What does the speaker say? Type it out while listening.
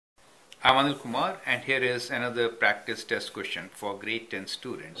I'm Anil Kumar, and here is another practice test question for grade 10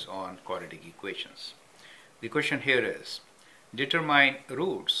 students on quadratic equations. The question here is, determine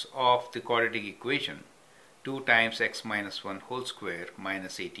roots of the quadratic equation 2 times x minus 1 whole square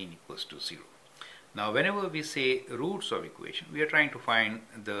minus 18 equals to 0. Now, whenever we say roots of equation, we are trying to find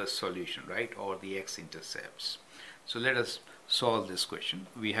the solution, right, or the x-intercepts. So let us solve this question.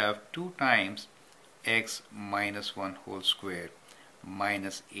 We have 2 times x minus 1 whole square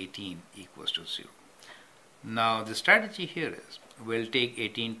minus 18 equals to 0. Now the strategy here is we'll take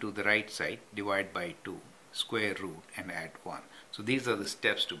 18 to the right side, divide by 2, square root and add 1. So these are the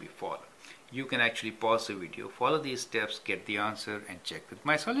steps to be followed. You can actually pause the video, follow these steps, get the answer and check with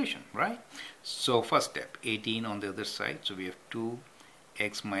my solution, right? So first step, 18 on the other side. So we have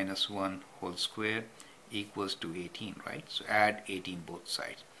 2x minus 1 whole square equals to 18, right? So add 18 both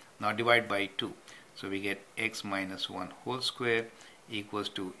sides. Now divide by 2. So we get x minus 1 whole square equals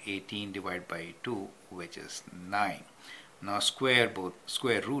to 18 divided by 2, which is 9. Now square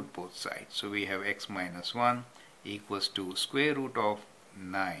root both sides. So we have x minus 1 equals to square root of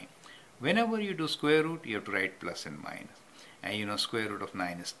 9. Whenever you do square root, you have to write plus and minus. And you know square root of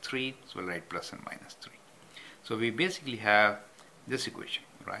 9 is 3, so we'll write plus and minus 3. So we basically have this equation,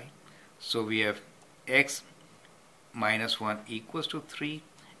 right? So we have x minus 1 equals to 3,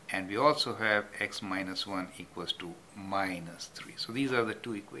 and we also have x minus 1 equals to minus 3. So these are the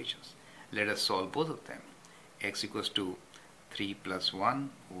two equations. Let us solve both of them. X equals to 3 plus 1,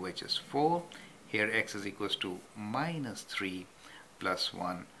 which is 4. Here x is equals to minus 3 plus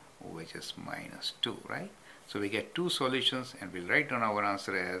 1, which is minus 2, right? So we get two solutions, and we'll write down our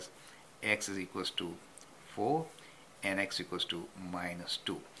answer as x is equals to 4 and x equals to minus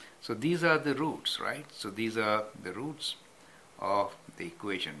 2. So these are the roots, right? So these are the roots of the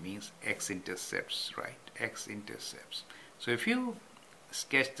equation, means x-intercepts, right? X-intercepts. So if you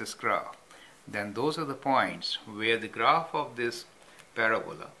sketch this graph, then those are the points where the graph of this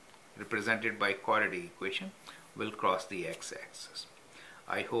parabola represented by quadratic equation will cross the x-axis.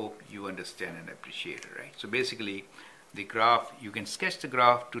 I hope you understand and appreciate it, right? So basically the graph, you can sketch the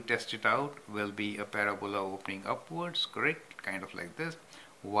graph to test it out, will be a parabola opening upwards, correct? Kind of like this.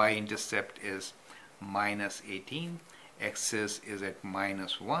 Y-intercept is minus 18. Axis is at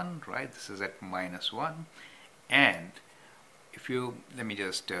minus 1, right? This is at minus 1. And if you, let me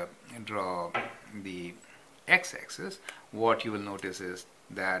just draw the x-axis, what you will notice is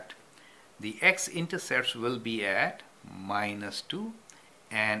that the x-intercepts will be at minus 2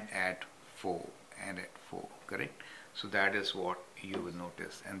 and at 4 correct? So that is what you will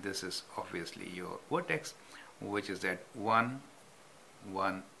notice, and this is obviously your vertex, which is at 1,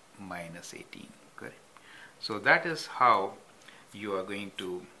 1, minus 18, correct? So that is how you are going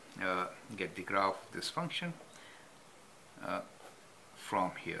to get the graph of this function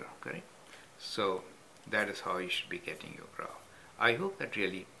from here, correct? So that is how you should be getting your graph. I hope that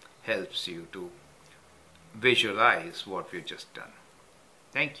really helps you to visualize what we've just done.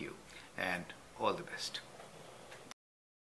 Thank you and all the best.